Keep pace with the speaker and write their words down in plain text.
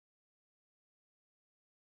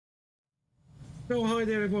So hi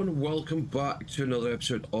there everyone, welcome back to another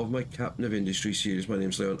episode of my Captain of Industry series. My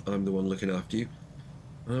name's Leon, I'm the one looking after you.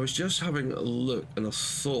 And I was just having a look and I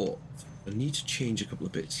thought I need to change a couple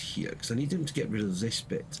of bits here because I need them to get rid of this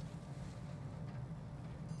bit.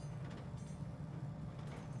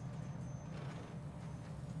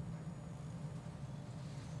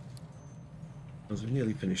 I've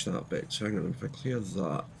nearly finished that bit, so hang on, if I clear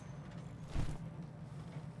that.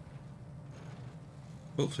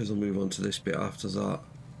 Hopefully they'll move on to this bit after that.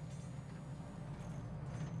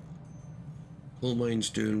 Coal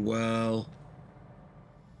mine's doing well.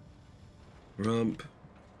 Ramp.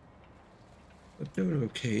 They're doing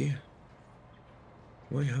okay.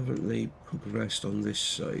 Why haven't they progressed on this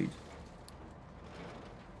side?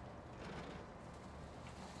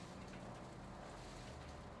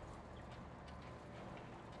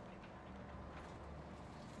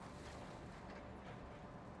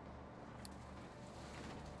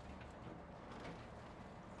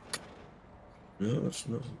 No, that's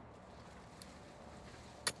not.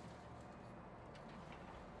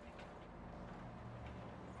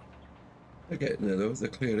 They're getting there though, they're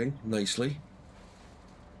clearing nicely.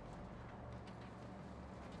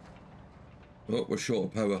 Oh, we're short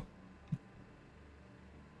of power.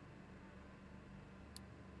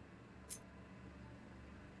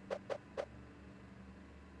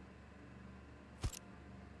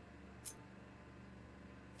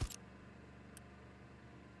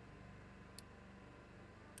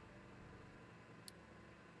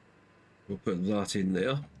 We'll put that in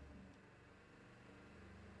there.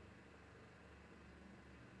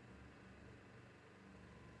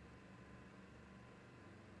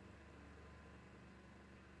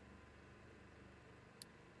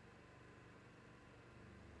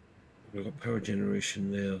 We've got power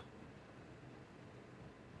generation there.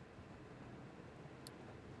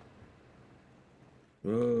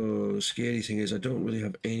 Oh, the scary thing is I don't really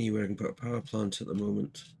have anywhere I can put a power plant at the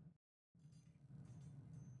moment.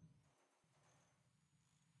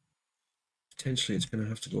 Potentially it's going to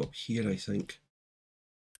have to go up here, I think.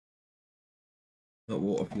 That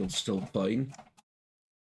water field's still fine.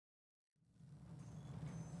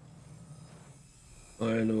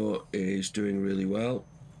 Iron ore is doing really well.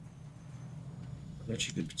 I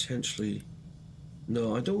actually could potentially...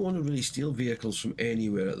 No, I don't want to really steal vehicles from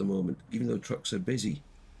anywhere at the moment, even though trucks are busy.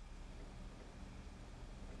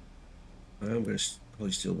 I am going to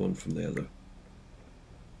probably steal one from there though.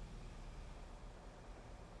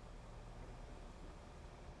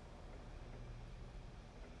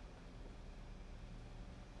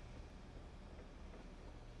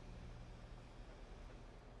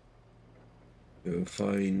 Go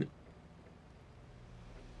fine.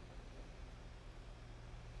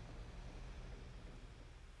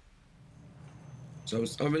 So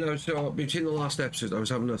between the last episode, I was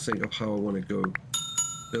having to think of how I want to go.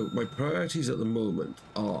 So my priorities at the moment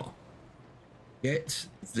are get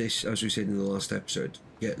this, as we said in the last episode,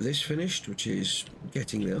 get this finished, which is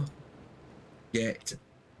getting there. Get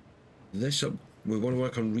this up. We want to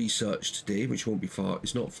work on research today, which won't be far.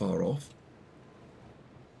 It's not far off,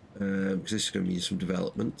 because this is going to need some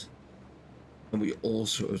development, and we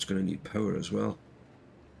also is going to need power as well.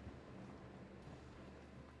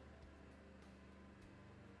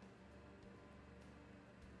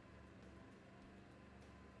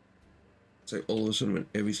 It's like all of a sudden when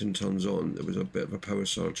everything turns on, there was a bit of a power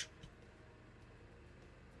surge.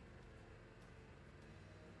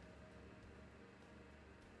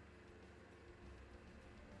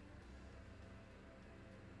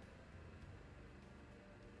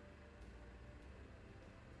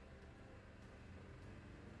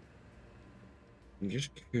 I'm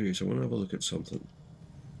just curious, I want to have a look at something.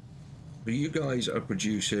 But you guys are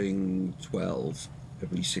producing 12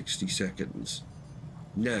 every 60 seconds.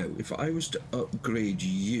 Now, if I was to upgrade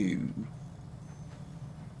you...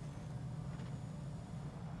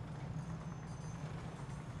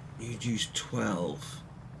 You'd use 12.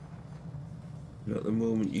 And at the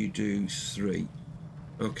moment you do 3.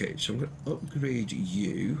 Okay, so I'm going to upgrade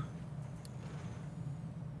you.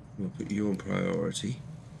 I'm going to put you on priority.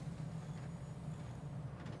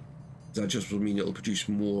 That just will mean it'll produce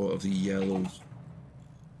more of the yellows.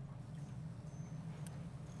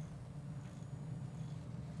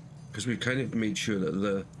 Because we've kind of made sure that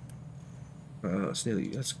the...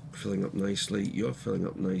 that's filling up nicely. You're filling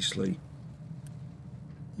up nicely.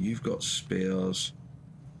 You've got spares.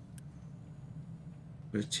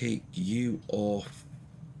 I'm going to take you off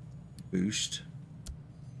boost.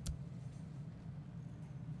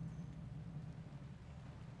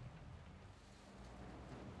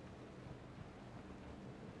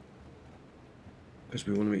 Because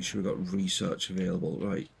we want to make sure we've got research available.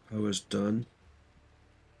 Right, power's done.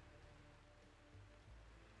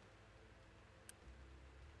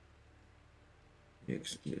 like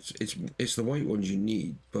it's the white ones you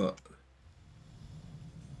need, but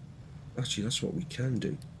actually that's what we can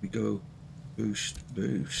do. We go boost.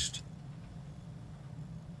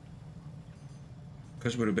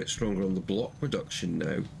 Because we're a bit stronger on the block production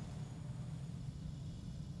now.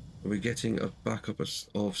 Are we getting a backup of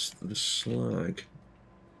the slag?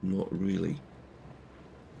 Not really.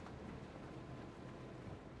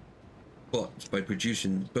 But by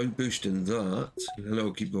boosting that, I know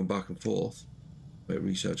I'll keep going back and forth. Right,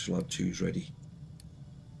 research lab 2 is ready.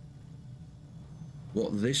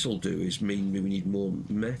 What this will do is mean we need more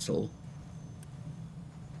metal.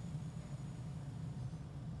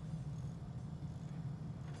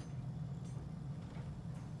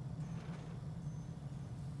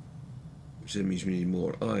 Which then means we need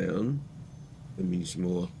more iron. It means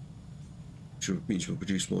more, which means we'll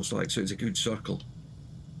produce more slag. So it's a good circle.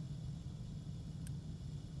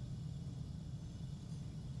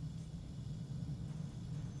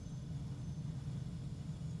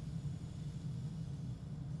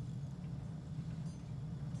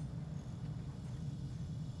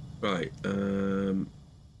 Right,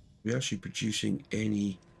 we're actually producing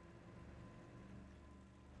any...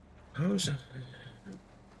 How is that?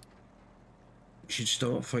 We should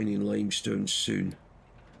start finding limestone soon.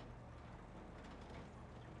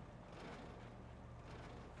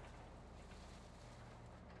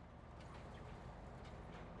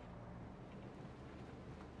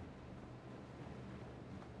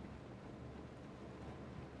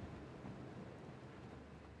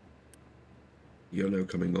 You're now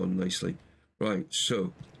coming on nicely. Right,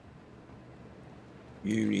 so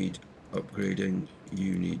you need upgrading,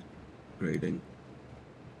 you need upgrading.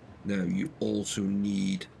 Now you also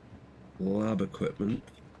need lab equipment.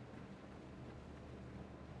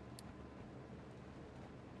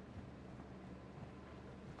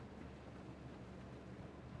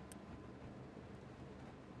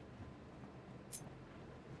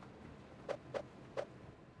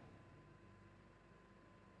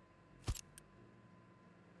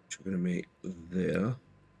 Which we're going to make there.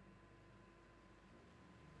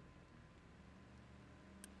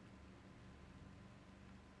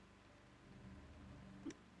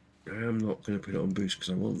 I'm not going to put it on boost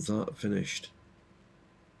because I want that finished.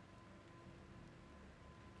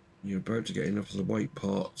 You're about to get enough of the white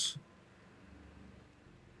parts.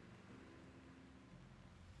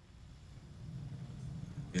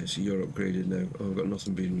 Yeah, so you're upgraded now. Oh, I've got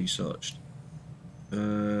nothing being researched.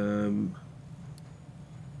 Improve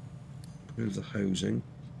the housing.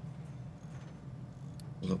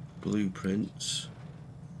 We'll have blueprints.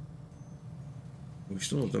 We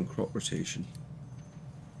still not done crop rotation.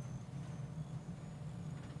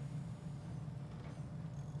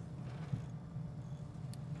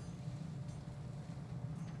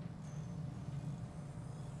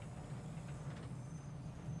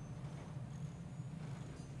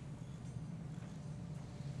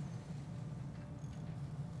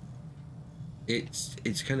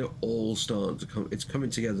 It's kind of all starting to come. It's coming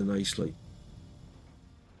together nicely.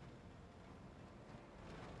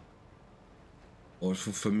 Or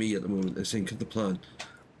for me at the moment, I think of the plan.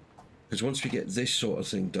 Because once we get this sort of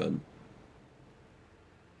thing done,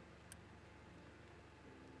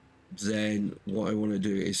 then what I want to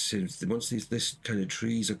do is once this kind of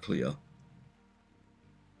trees are clear,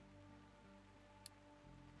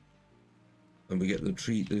 and we get the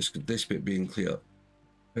tree this bit being clear,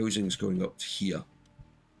 housing's going up to here.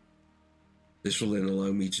 This will then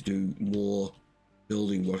allow me to do more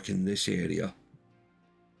building work in this area.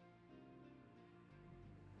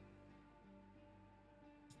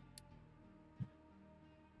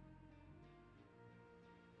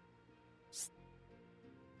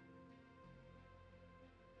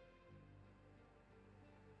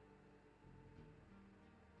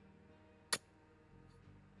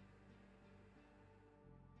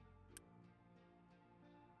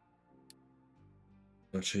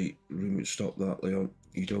 Actually, stop that, Leon.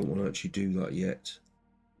 You don't want to actually do that yet.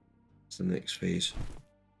 It's the next phase.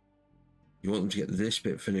 You want them to get this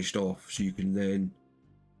bit finished off so you can then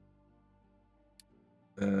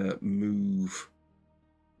move.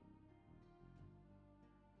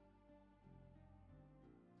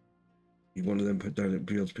 You want to then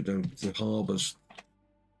be able to put down the harbours.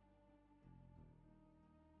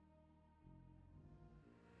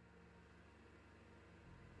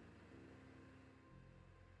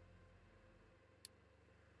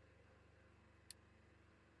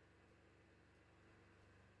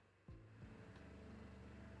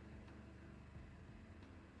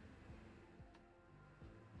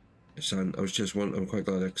 Sand. I was just I'm quite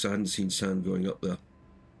glad because I hadn't seen sand going up there.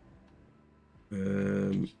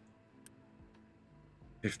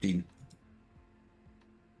 15.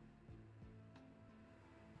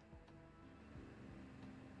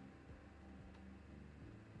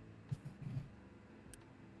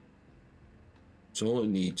 That's all it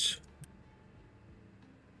needs.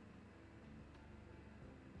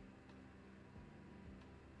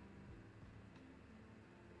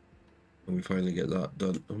 And we finally get that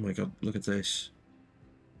done. Oh my god, look at this.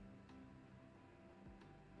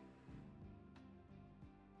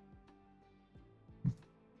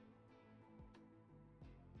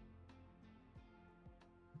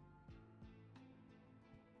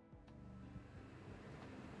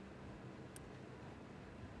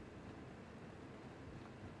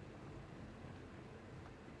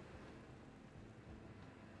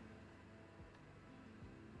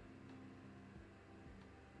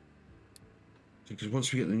 Because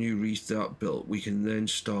once we get the new restart built, we can then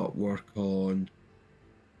start work on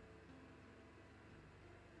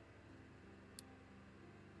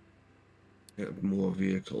more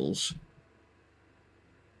vehicles.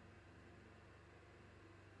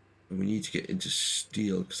 And we need to get into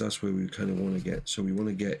steel because that's where we kind of want to get. So we want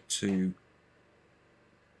to get to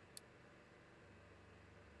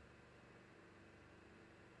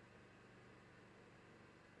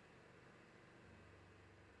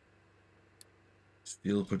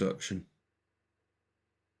steel production.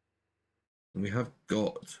 And we have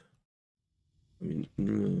got, I mean, I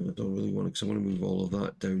don't really want it because I want to move all of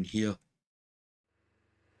that down here.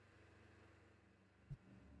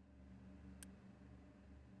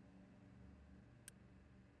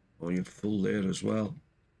 Oh, you're full there as well.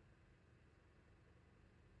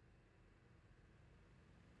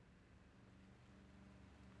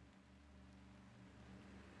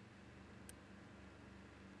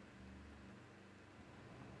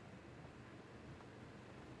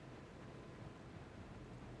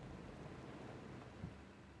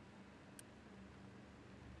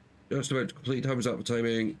 Just about to complete. How was that for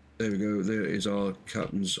timing? There we go. There is our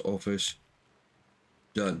captain's office.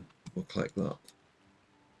 Done. We'll collect that.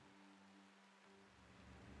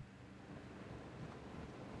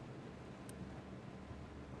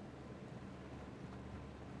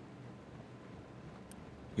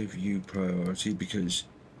 Give you priority because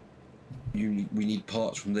we need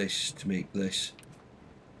parts from this to make this.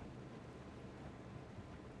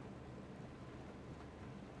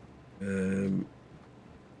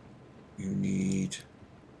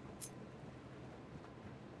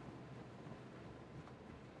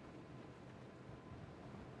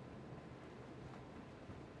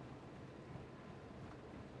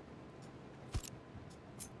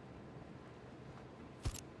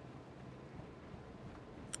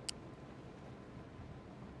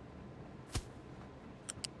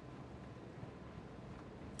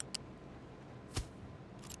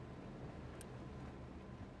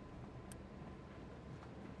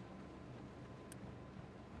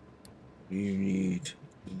 You need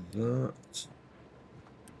that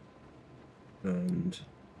and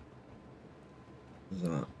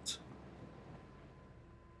that.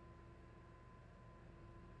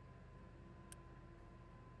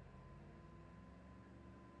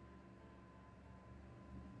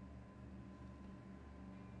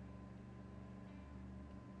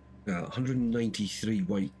 Yeah, 193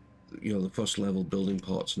 white, you know, the first level building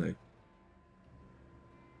parts now.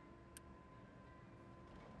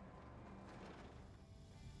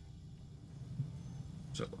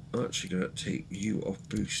 So I'm actually going to take you off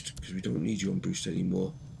boost because we don't need you on boost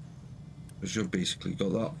anymore. Because you've basically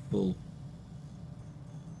got that full.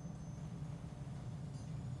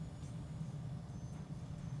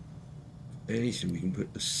 Anything, we can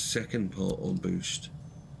put the second part on boost.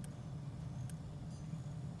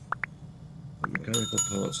 Mechanical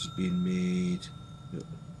parts is being made.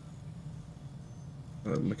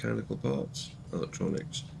 Mechanical parts,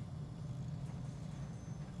 electronics.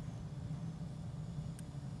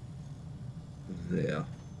 There.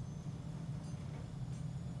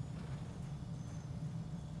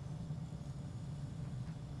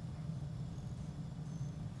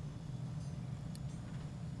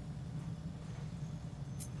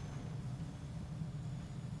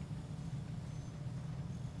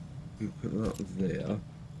 We put that there.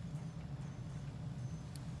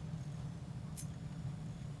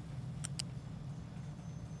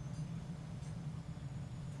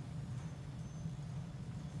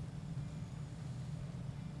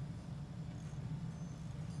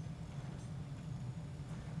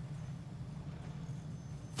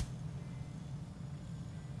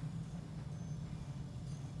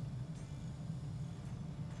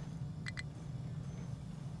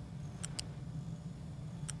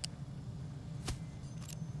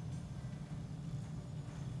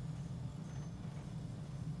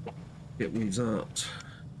 Get me that.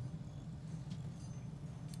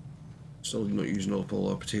 Still not using up all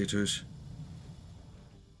our potatoes.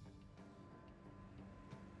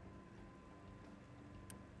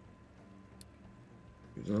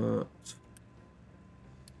 that.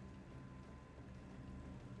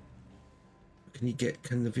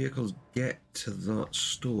 Can the vehicles get to that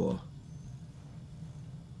store?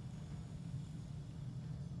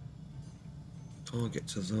 Can't get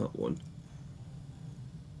to that one.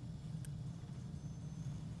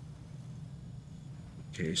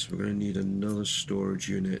 Okay, so we're going to need another storage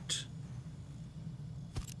unit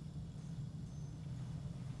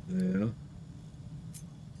there.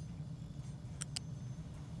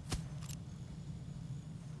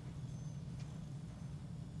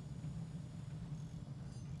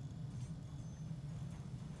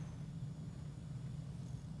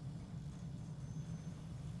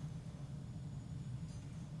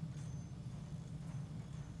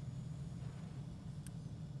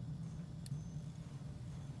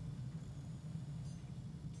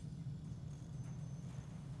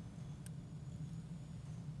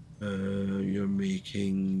 You're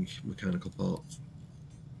making mechanical parts.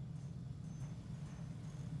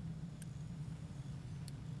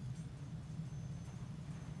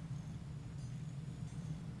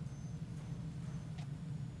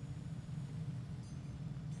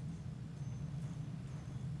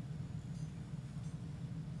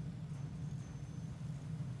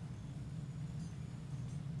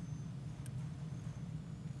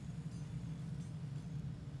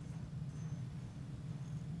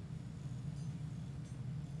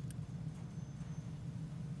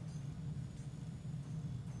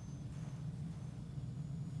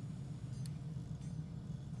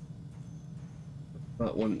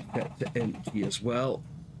 That one set to empty as well.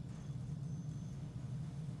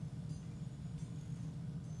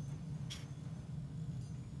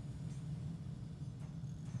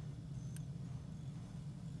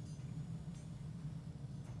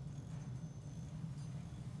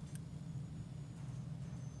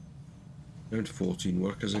 Down to 14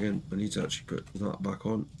 workers again. I need to actually put that back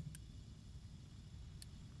on.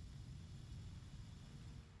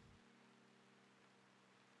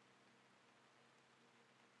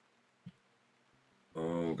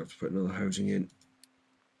 Oh, we've got to put another housing in.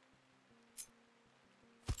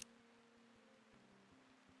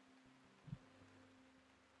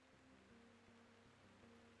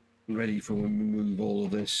 Ready for when we move all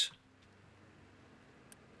of this.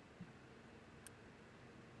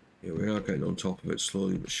 Yeah, we are getting on top of it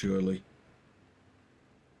slowly but surely.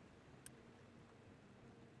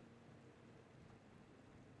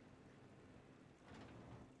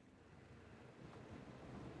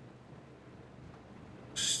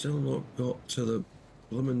 Still not got to the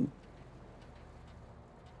blooming.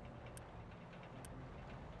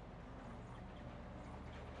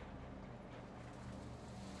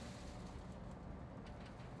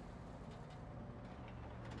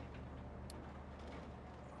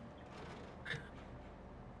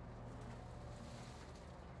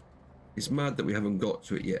 It's mad that we haven't got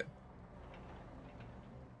to it yet.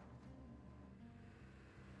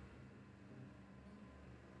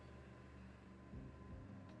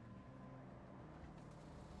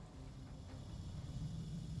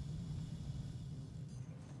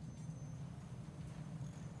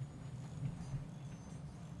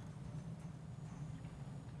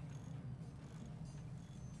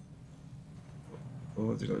 Oh,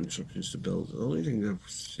 have they got instructions to build? The only thing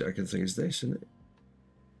I can think is this, isn't it?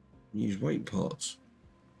 Use white parts.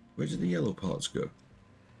 Where did the yellow parts go?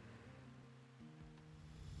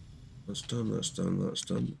 That's done, that's done, that's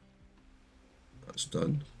done. That's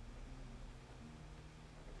done.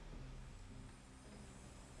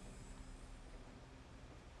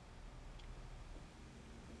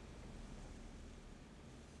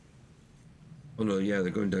 Oh no, yeah,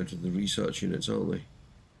 they're going down to the research units, aren't they?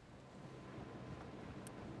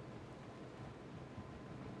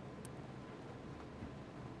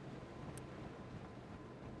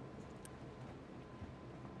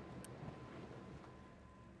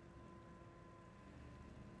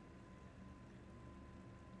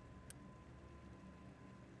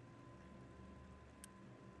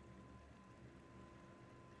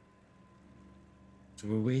 So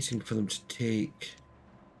we're waiting for them to take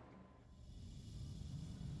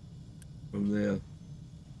from there.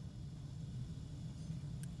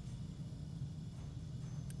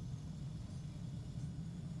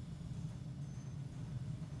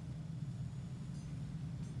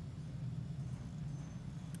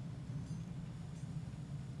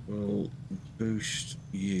 We'll boost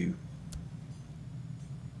you.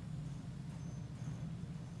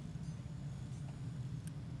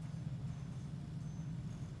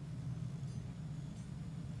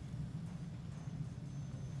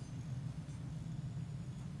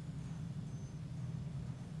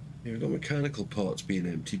 Yeah, we've got mechanical parts being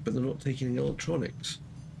emptied, but they're not taking any electronics.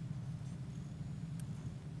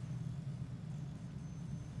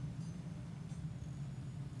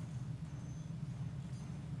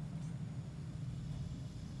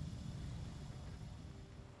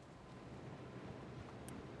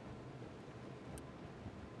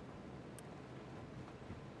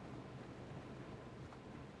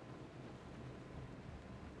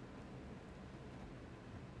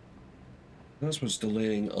 That's what's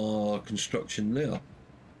delaying our construction there.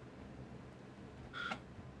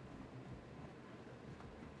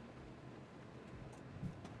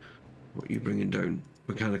 What are you bringing down?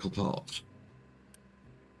 Mechanical parts.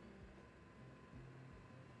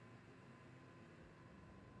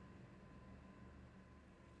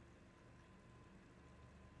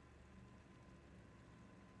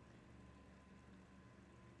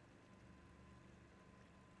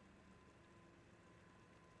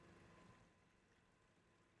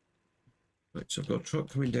 Right, so I've got a truck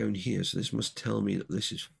coming down here, so this must tell me that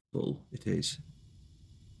this is full. It is.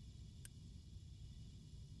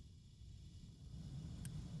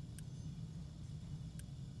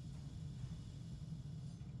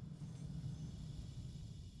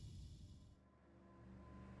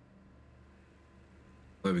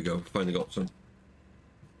 There we go, finally got some.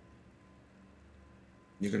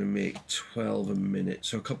 You're going to make 12 a minute,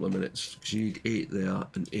 so a couple of minutes, because you need 8 there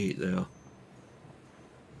and 8 there.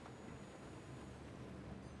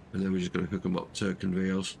 And then we're just going to hook them up to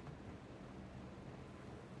conveyors.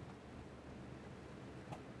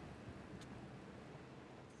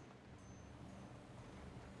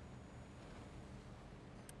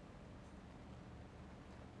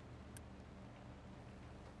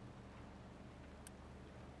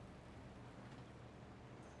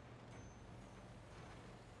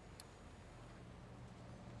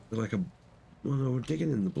 They're like a... Oh no, we're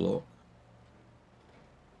digging in the block.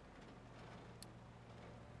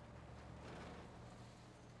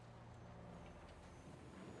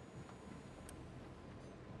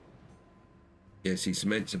 Yeah, see,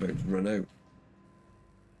 cement's about to run out.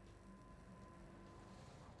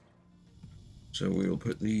 So we'll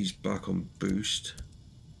put these back on boost.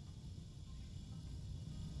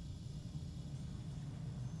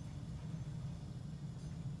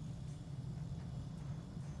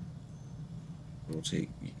 We'll take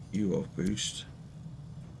you off boost.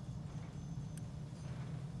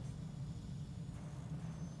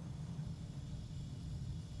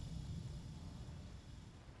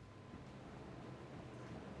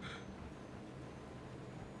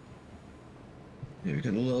 Yeah, we've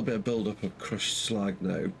got a little bit of build-up of crushed slag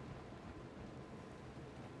now.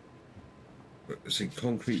 See,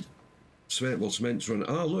 concrete, cement, well, cement's running.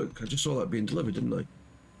 Ah, look, I just saw that being delivered, didn't I?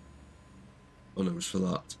 Oh, no, it was for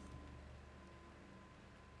that.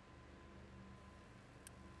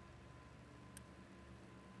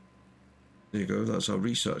 There you go, that's our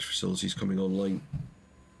research facilities coming online.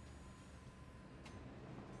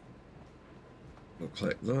 We'll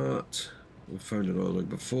collect that. We found an oil rig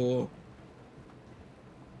before.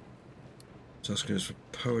 It's asking us for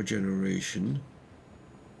power generation.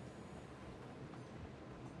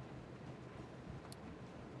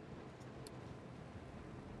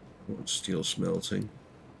 Steel smelting.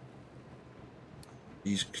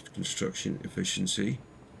 These construction efficiency.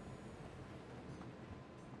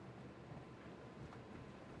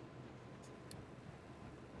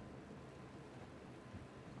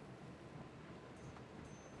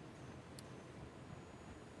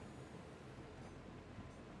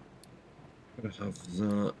 Gotta have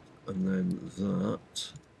that and then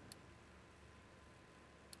that.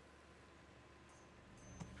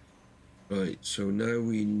 Right, so now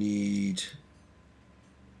we need...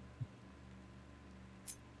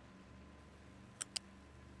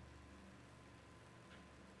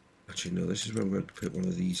 Actually, no, this is where I'm going to put one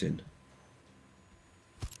of these in.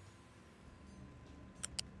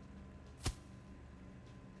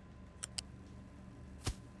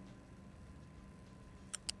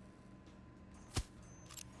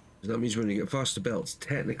 That means when you get faster belts,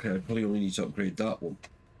 technically I probably only need to upgrade that one.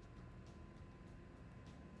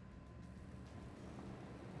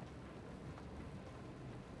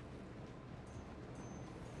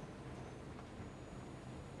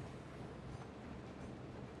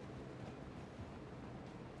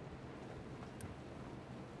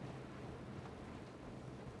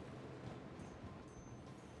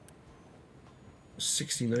 There's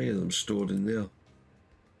 69 of them stored in there.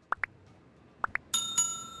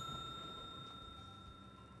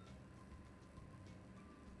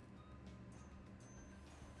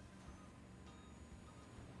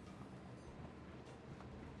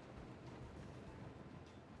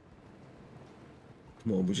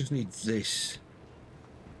 Come on, we just need this.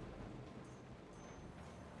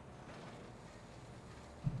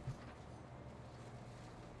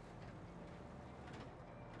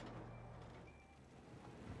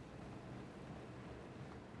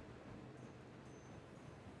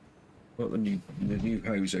 Not the new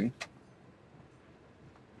housing.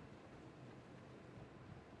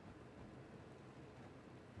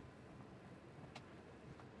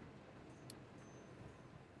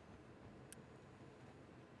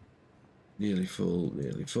 Nearly full,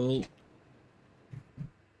 nearly full.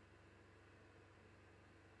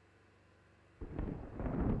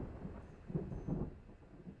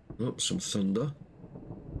 Oh, some thunder.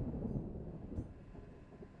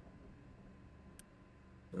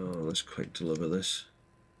 Oh, let's quick deliver this.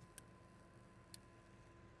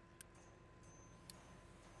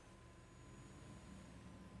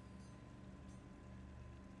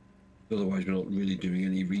 Otherwise, we're not really doing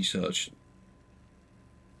any research.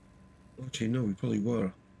 Actually, no, we probably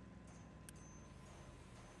were.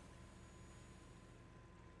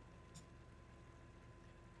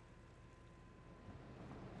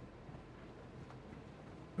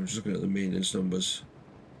 I'm just looking at the maintenance numbers.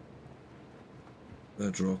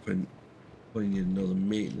 They're dropping. Probably need another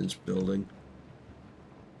maintenance building.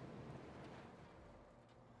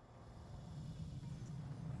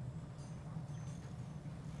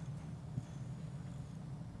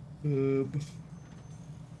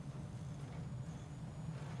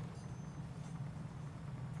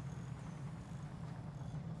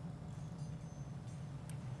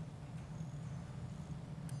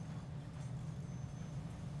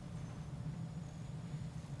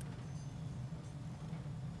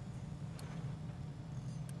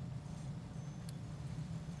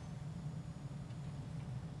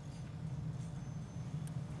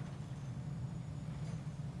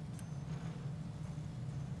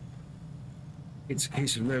 It's a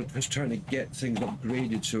case of now just trying to get things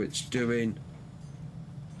upgraded so it's getting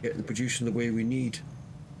producing the way we need.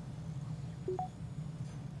 I'm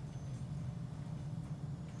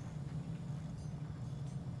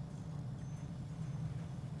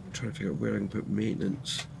trying to figure out where I can put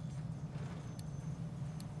maintenance.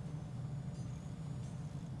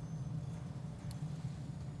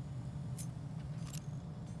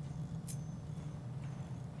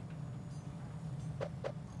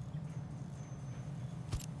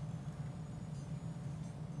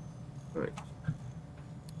 Right.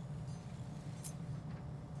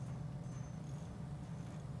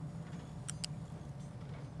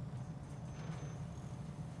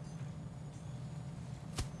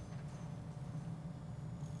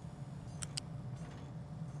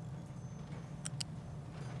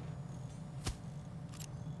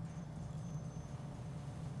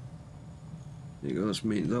 There you go,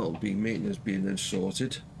 that'll be maintenance being then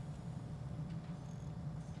sorted.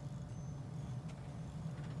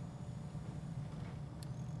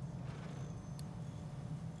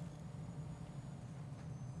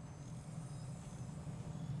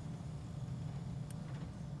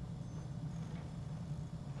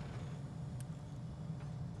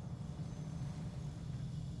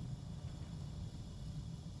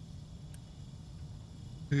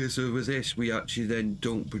 Okay, so with this, we actually then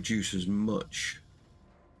don't produce as much.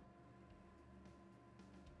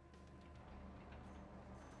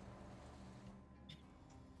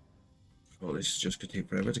 Oh, this is just going to take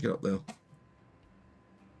forever to get up there.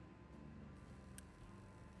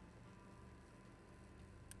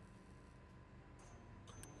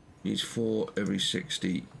 Needs 4 every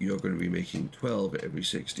 60. You're going to be making 12 every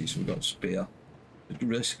 60, so we've got spare.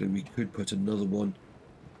 Realistically, we could put another one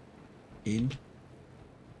in.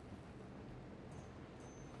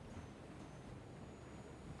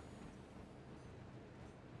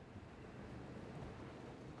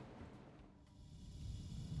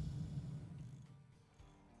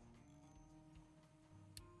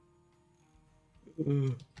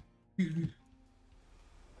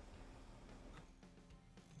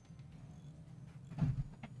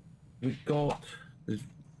 We've got there's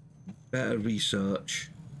better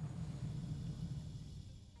research.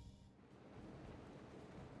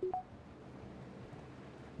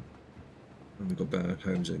 And we've got better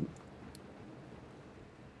housing.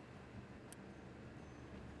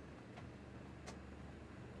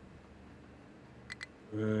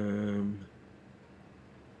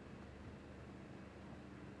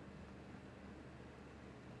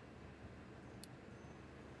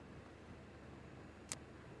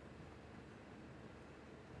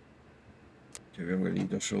 Okay, we haven't got any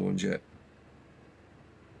industrial ones yet.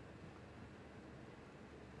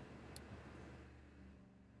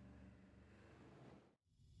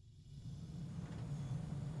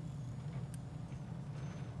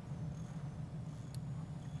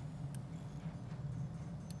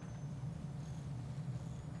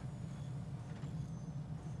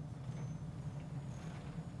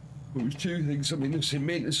 But there's two things. I mean, the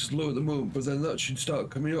maintenance is low at the moment, but then that should start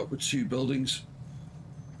coming up with 2 buildings.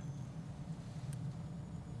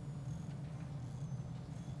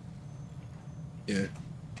 Yeah.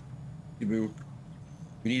 We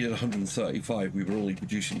needed 135. We were only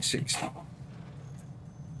producing 60.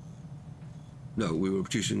 No, we were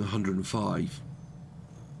producing 105,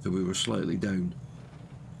 so we were slightly down.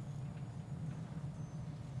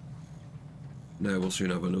 Now we'll soon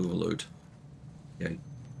have an overload. Okay,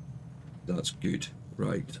 that's good.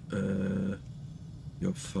 Right,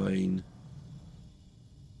 you're fine.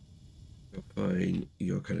 You're fine.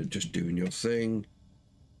 You're kind of just doing your thing.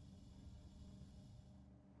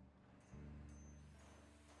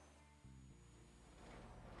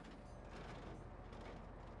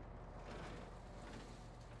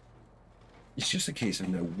 It's just a case of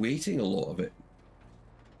now waiting a lot of it.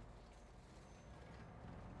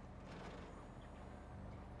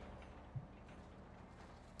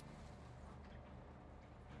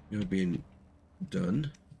 You're being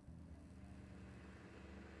done.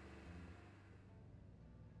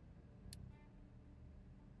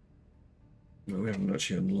 No, we haven't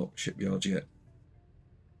actually unlocked shipyards yet.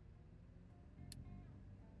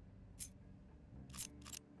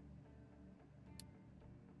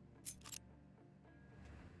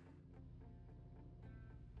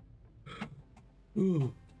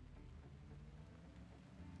 Ooh.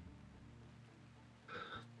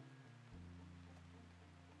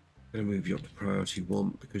 I'm gonna move you up to priority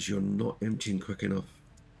 1 because you're not emptying quick enough.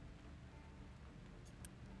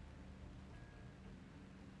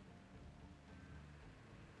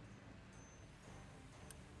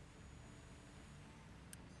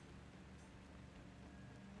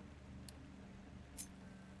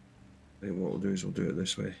 I think what we'll do is we'll do it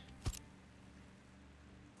this way.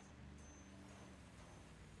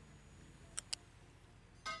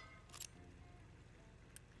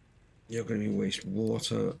 You're going to waste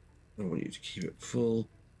water. I want you to keep it full.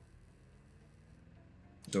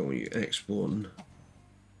 Don't want you exporting.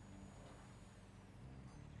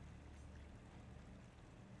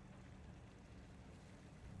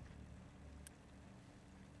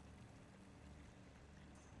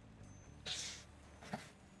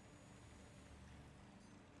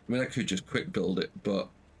 I mean, I could just quick build it, but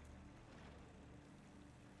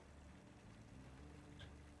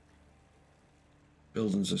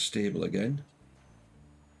buildings are stable again.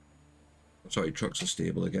 Sorry, trucks are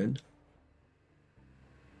stable again.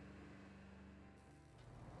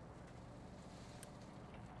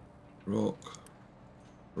 Rock,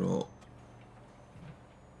 rock.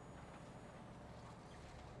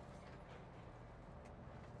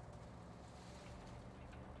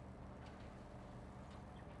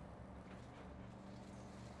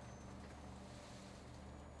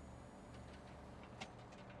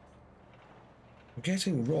 I'm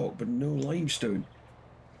getting rock, but no limestone.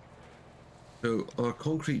 So our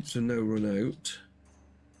concretes are now run out.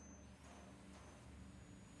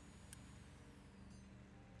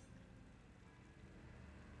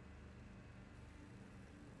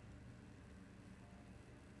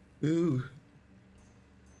 Ooh.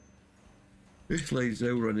 This line's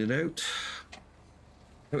now running out.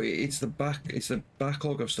 Oh, it's the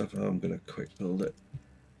backlog of stuff. Oh, I'm gonna quick build it.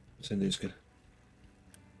 Cindy's gonna.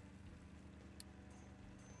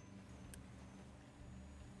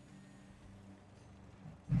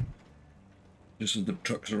 Just as the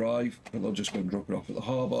trucks arrive, and I'll just go and drop it off at the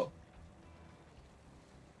harbour.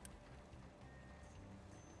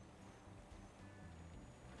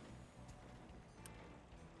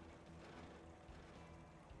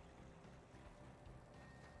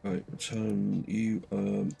 Right, turn you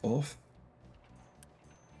off.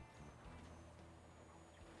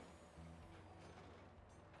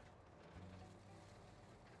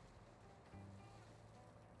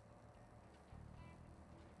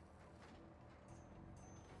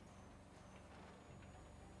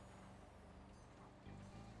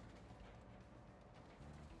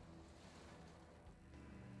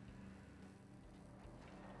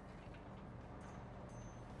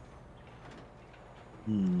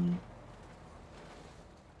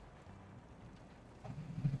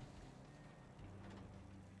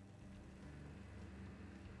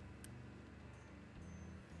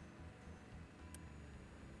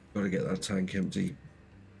 Gotta get that tank empty.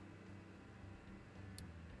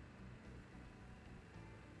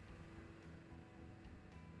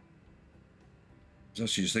 I was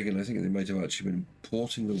actually just thinking, I think they might have actually been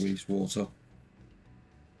importing the wastewater.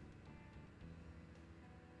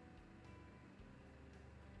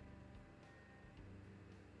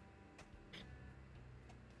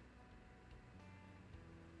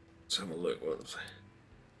 Let's have a look.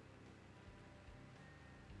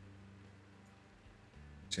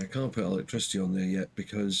 See, I can't put electricity on there yet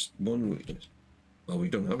because well, we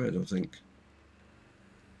don't have it, I don't think.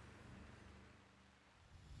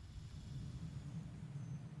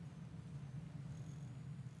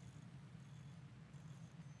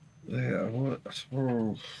 Yeah, I want.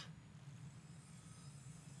 Oh.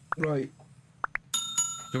 Right.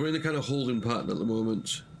 So we're in the kind of holding pattern at the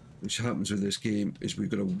moment, which happens with this game, is we've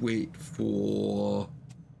got to wait for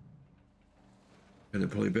kind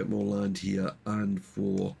of probably a bit more land here and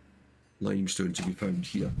for limestone to be found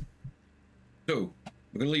here. So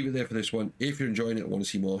we're going to leave it there for this one. If you're enjoying it and want to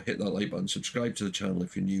see more, hit that like button, subscribe to the channel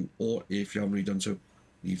if you're new, or if you haven't already done so,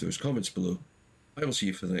 leave those comments below. I will see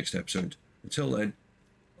you for the next episode. Until then,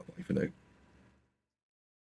 bye-bye for now.